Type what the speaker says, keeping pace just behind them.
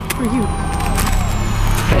for you.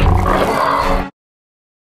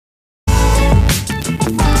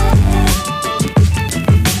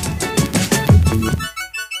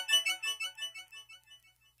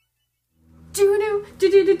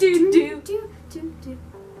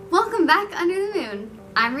 Welcome back Under the Moon.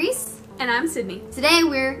 I'm Reese. And I'm Sydney. Today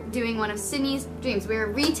we're doing one of Sydney's dreams.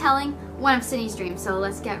 We're retelling one of Sydney's dreams, so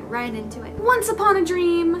let's get right into it. Once upon a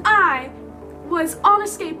dream, I was on a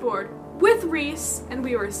skateboard with Reese, and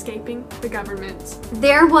we were escaping the government.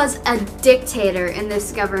 There was a dictator in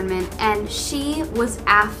this government, and she was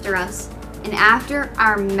after us and after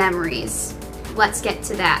our memories. Let's get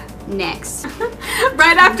to that next.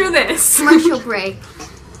 Right after this. Commercial break.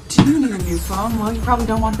 Do you need a new phone? Well, you probably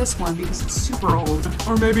don't want this one because it's super old.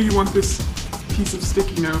 Or maybe you want this piece of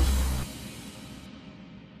sticky note.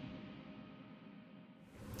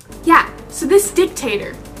 Yeah, so this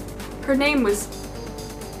dictator, her name was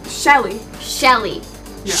Shelly. Shelly.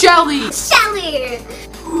 Yeah. Shelly! Shelly!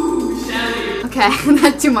 Ooh, Shelly. Okay,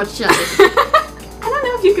 that's too much Shelly. I don't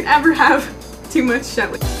know if you could ever have too much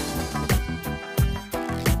Shelly.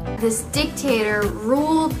 This dictator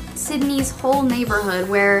ruled Sydney's whole neighborhood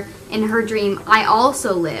where, in her dream, I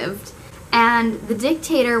also lived. And the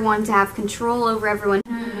dictator wanted to have control over everyone.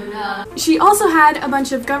 She also had a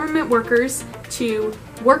bunch of government workers to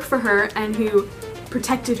work for her and who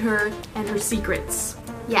protected her and her secrets.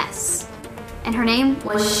 Yes. And her name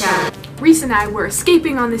was Shelly. Reese and I were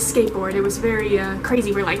escaping on this skateboard. It was very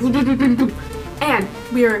crazy. We were like, and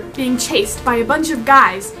we were being chased by a bunch of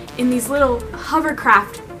guys in these little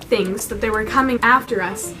hovercraft things that they were coming after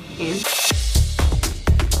us in.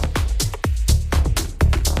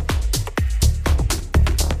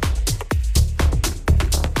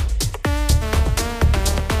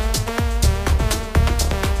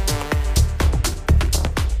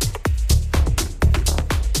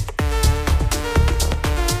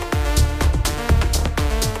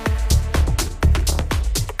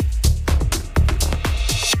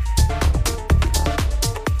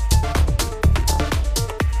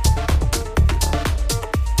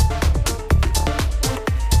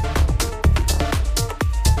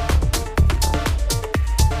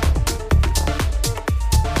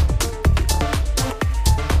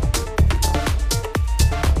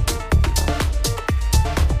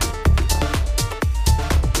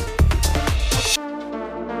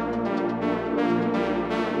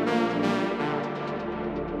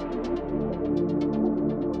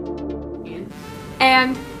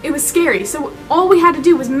 And it was scary, so all we had to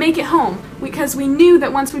do was make it home, because we knew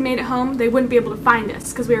that once we made it home, they wouldn't be able to find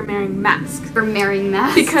us, because we were wearing masks. For marrying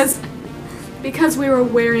masks? Because we were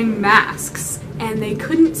wearing masks, and they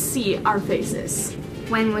couldn't see our faces.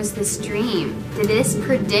 When was this dream? Did this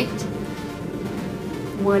predict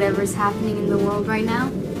whatever's happening in the world right now?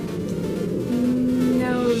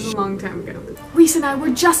 No, it was a long time ago. Reese and I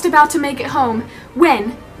were just about to make it home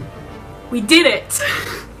when we did it.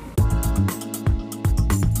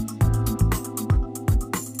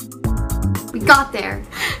 We got there.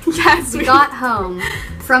 Yes, We got home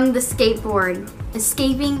from the skateboard,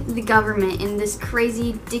 escaping the government and this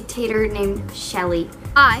crazy dictator named Shelly.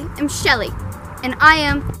 I am Shelly, and I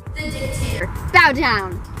am the dictator. Bow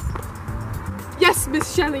down. Yes,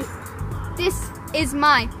 Miss Shelly. This is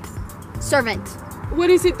my servant. What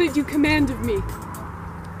is it that you command of me?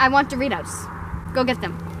 I want Doritos. Go get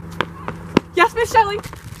them. Yes, Miss Shelly.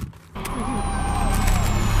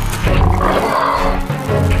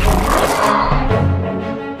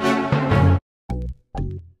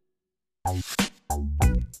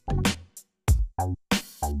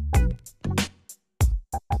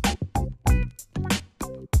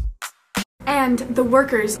 And the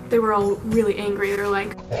workers, they were all really angry. They were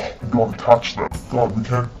like, Don't touch them. God, we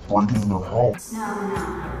can't break in their house.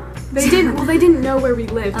 they didn't know where we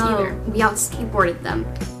lived either. We out skateboarded them.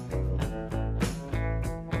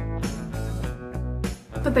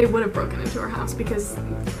 But they would have broken into our house because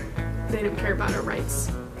they didn't care about our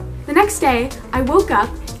rights. The next day, I woke up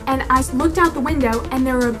and I looked out the window and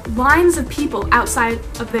there were lines of people outside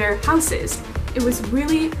of their houses. It was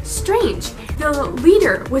really strange. The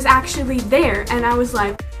leader was actually there and I was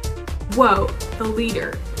like, whoa, the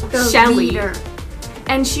leader, Shelly. Leader.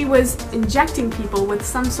 And she was injecting people with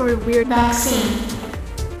some sort of weird vaccine.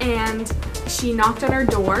 And she knocked on our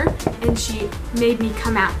door and she made me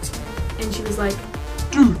come out. And she was like,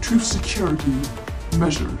 Due to security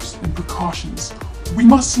measures and precautions, we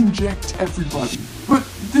must inject everybody. But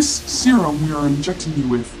this serum we are injecting you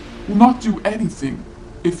with will not do anything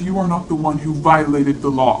if you are not the one who violated the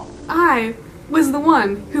law. I was the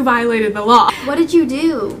one who violated the law. What did you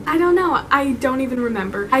do? I don't know. I don't even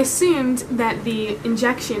remember. I assumed that the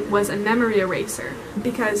injection was a memory eraser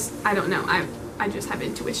because I don't know. I just have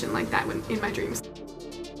intuition like that when in my dreams.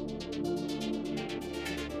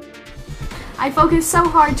 I focused so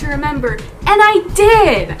hard to remember, and I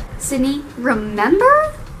did! Sydney,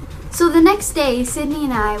 remember? So the next day, Sydney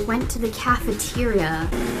and I went to the cafeteria.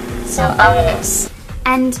 So ominous.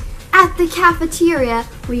 And at the cafeteria,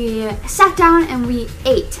 we sat down and we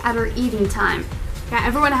ate at our eating time. Yeah,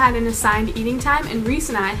 everyone had an assigned eating time, and Reese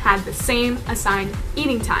and I had the same assigned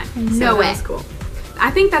eating time. No way. That was cool.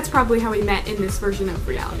 I think that's probably how we met in this version of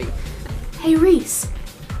reality. Hey Reese,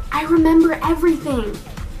 I remember everything.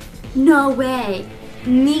 No way.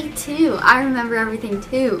 Me too. I remember everything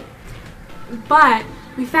too. But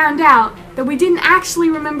we found out that we didn't actually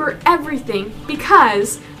remember everything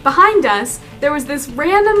because behind us there was this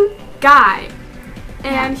random guy,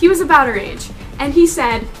 and he was about our age, and he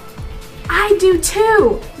said, "I do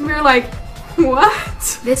too." And we were like,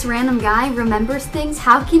 what? This random guy remembers things?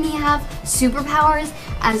 How can he have superpowers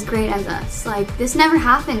as great as us? Like, this never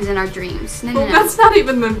happens in our dreams. No, Well, no. that's not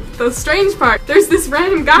even the strange part. There's this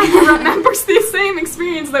random guy who remembers the same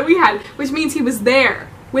experience that we had, which means he was there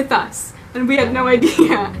with us, and we had no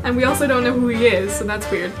idea. And we also don't know who he is, so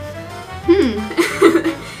that's weird.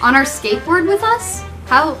 On our skateboard with us?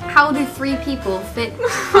 How do 3 people fit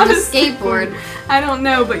on a skateboard? I don't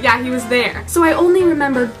know, but yeah, he was there. So I only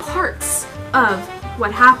remembered parts of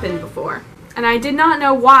what happened before. And I did not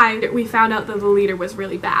know why we found out that the leader was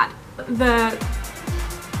really bad. The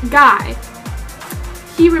guy,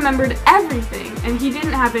 he remembered everything, and he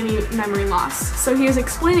didn't have any memory loss. So he was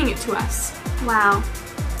explaining it to us. Wow.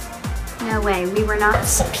 No way. We were not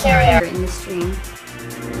Superior. in this dream.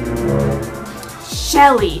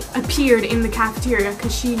 Shelly appeared in the cafeteria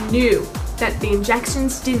because she knew that the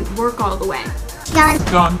injections didn't work all the way.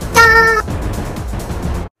 Done.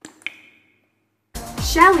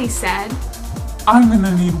 Shelly said, I'm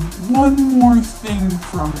gonna need one more thing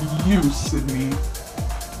from you, Sydney.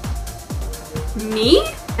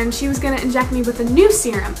 me? And she was gonna inject me with a new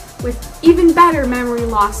serum with even better memory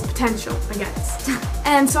loss potential, I guess.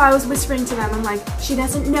 And so I was whispering to them, I'm like, she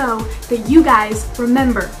doesn't know that you guys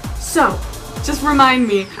remember. So, just remind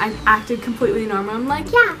me. I acted completely normal. I'm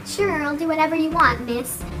like, Yeah, sure, I'll do whatever you want,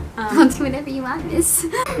 miss. I'll do whatever you want, miss.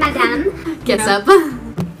 Madame, Gets know. up.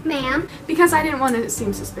 ma'am. because I didn't want to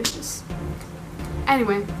seem suspicious.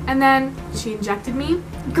 Anyway, and then she injected me.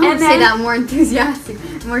 Go and say then, that more enthusiastic,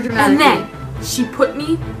 more dramatic. And then she put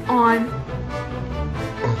me on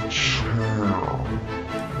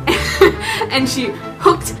and she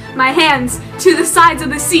hooked my hands to the sides of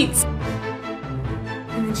the seats.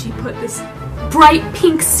 And then she put this bright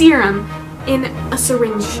pink serum in a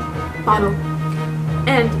syringe bottle.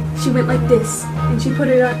 And she went like this, and she put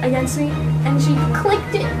it against me, and she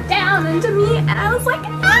clicked it down into me, and I was like,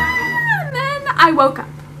 ah! And then I woke up.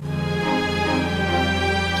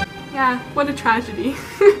 Yeah, what a tragedy.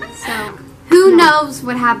 So, who knows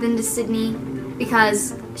what happened to Sydney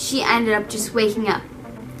because she ended up just waking up.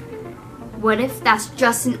 What if that's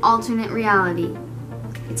just an alternate reality?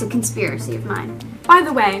 It's a conspiracy of mine. By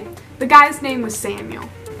the way, the guy's name was Samuel.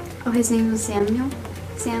 Oh, his name was Samuel?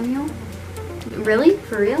 Samuel? Really?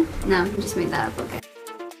 For real? No, he just made that up, okay.